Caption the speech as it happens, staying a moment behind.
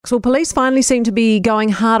Well, police finally seem to be going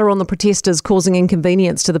harder on the protesters causing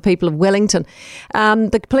inconvenience to the people of Wellington.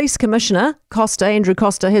 The police commissioner, Andrew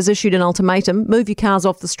Costa, has issued an ultimatum: move your cars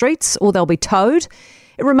off the streets or they'll be towed.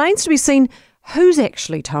 It remains to be seen who's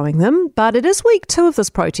actually towing them, but it is week 2 of this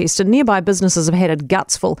protest and nearby businesses have had it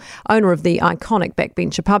gutsful. Owner of the iconic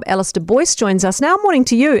Backbencher pub, Alistair Boyce, joins us now. Morning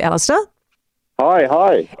to you, Alistair.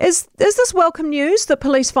 Hi. Is this welcome news that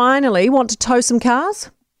police finally want to tow some cars?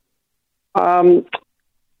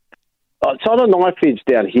 It's on a knife edge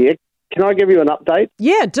down here. Can I give you an update?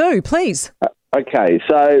 Yeah, do, please. Okay,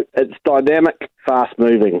 so it's dynamic,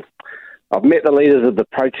 fast-moving. I've met the leaders of the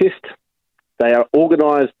protest. They are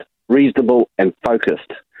organised, reasonable and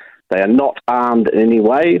focused. They are not armed in any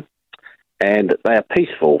way and they are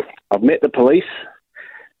peaceful. I've met the police.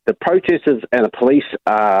 The protesters and the police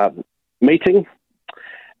are meeting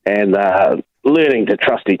and learning to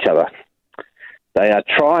trust each other. They are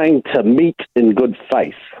trying to meet in good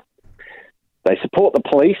faith. They support the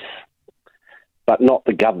police, but not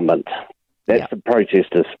the government. That's the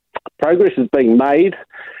protesters. Progress is being made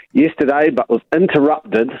yesterday, but was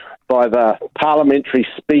interrupted by the parliamentary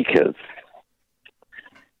speakers.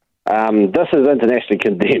 This is internationally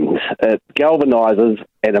condemned. It galvanises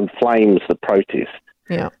and inflames the protest.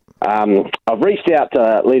 Yeah. I've reached out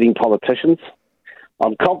to leading politicians.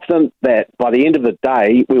 I'm confident that by the end of the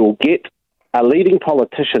day, we will get a leading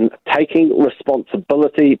politician taking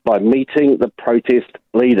responsibility by meeting the protest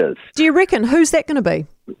leaders. Do you reckon? Who's that going to be?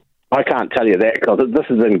 I can't tell you that because this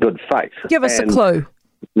is in good faith. Give us a clue.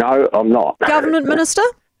 No, I'm not. Government minister?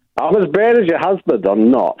 I'm as bad as your husband.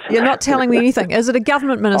 I'm not. You're not telling me anything. Is it a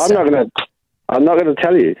government minister? I'm not going to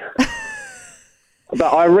tell you.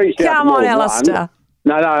 But I reached out to more than Alistair.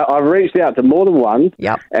 No, I've reached out to more than one.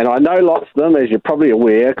 Yep. And I know lots of them, as you're probably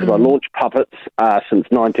aware, because I launched Puppets since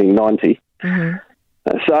 1990. Mm-hmm.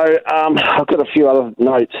 So I've got a few other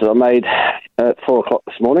notes that I made at 4 o'clock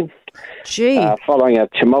this morning. Gee. Following a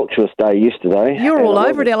tumultuous day yesterday. You're all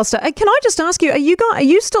over it, Alistair. Can I just ask you, are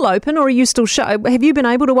you still open or are you still shut? Have you been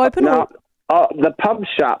able to open? No, the pub's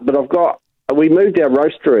shut, but we moved our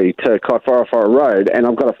roastery to Kaifara Road and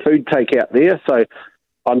I've got a food takeout there. So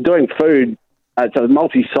I'm doing food. It's a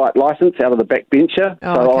multi-site licence out of the Backbencher.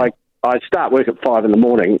 Okay. I start work at 5 in the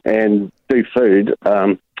morning and do food.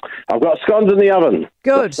 I've got scones in the oven.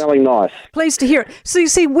 Good. It's smelling nice. Pleased to hear it. So you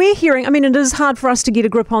see, we're hearing, it is hard for us to get a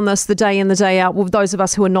grip on this the day in, the day out with those of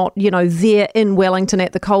us who are not, there in Wellington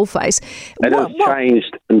at the coalface. It has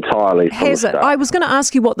changed entirely from Has the it? start. I was going to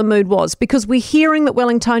ask you what the mood was, because we're hearing that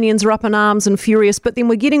Wellingtonians are up in arms and furious, but then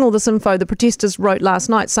we're getting all this info. The protesters wrote last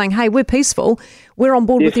night saying, hey, we're peaceful. We're on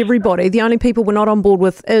board with everybody. The only people we're not on board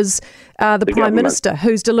with is the Prime Minister,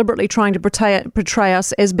 who's deliberately trying to portray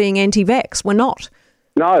us as being anti-vax. We're not.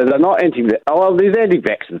 No, they're not anti-vax. Oh, well, there's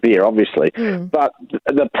anti-vaxxers there, obviously. But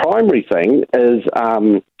the primary thing is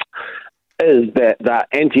that they're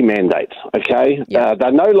anti-mandate, okay? Yeah.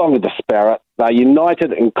 They're no longer disparate. They're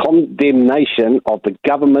united in condemnation of the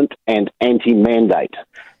government and anti-mandate.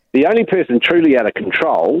 The only person truly out of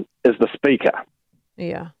control is the Speaker.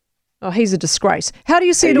 Yeah. Oh, he's a disgrace. How do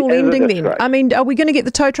you see it all He is a ending then? disgrace. Are we going to get the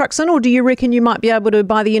tow trucks in, or do you reckon you might be able to,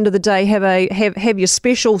 by the end of the day, have your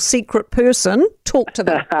special secret person talk to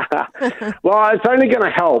them? Well, it's only going to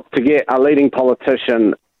help to get a leading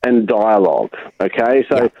politician in dialogue, okay?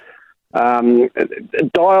 So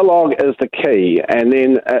dialogue is the key, and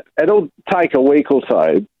then it'll take a week or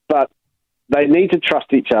so, but they need to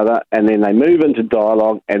trust each other, and then they move into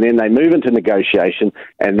dialogue, and then they move into negotiation,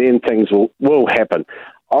 and then things will happen.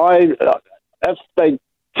 If they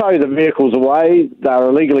tow the vehicles away, they're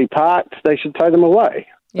illegally parked, they should tow them away.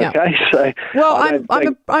 Yeah. Okay, so well,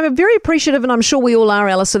 I'm very appreciative, and I'm sure we all are,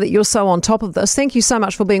 Alistair, that you're so on top of this. Thank you so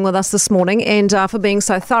much for being with us this morning and for being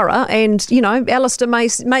so thorough. And Alistair may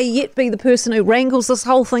yet be the person who wrangles this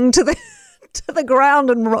whole thing to the ground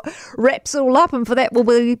and wraps it all up, and for that we'll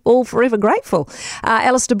be all forever grateful.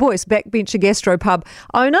 Alistair Boyce, Backbencher Gastropub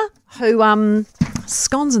owner, who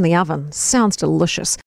scones in the oven sounds delicious.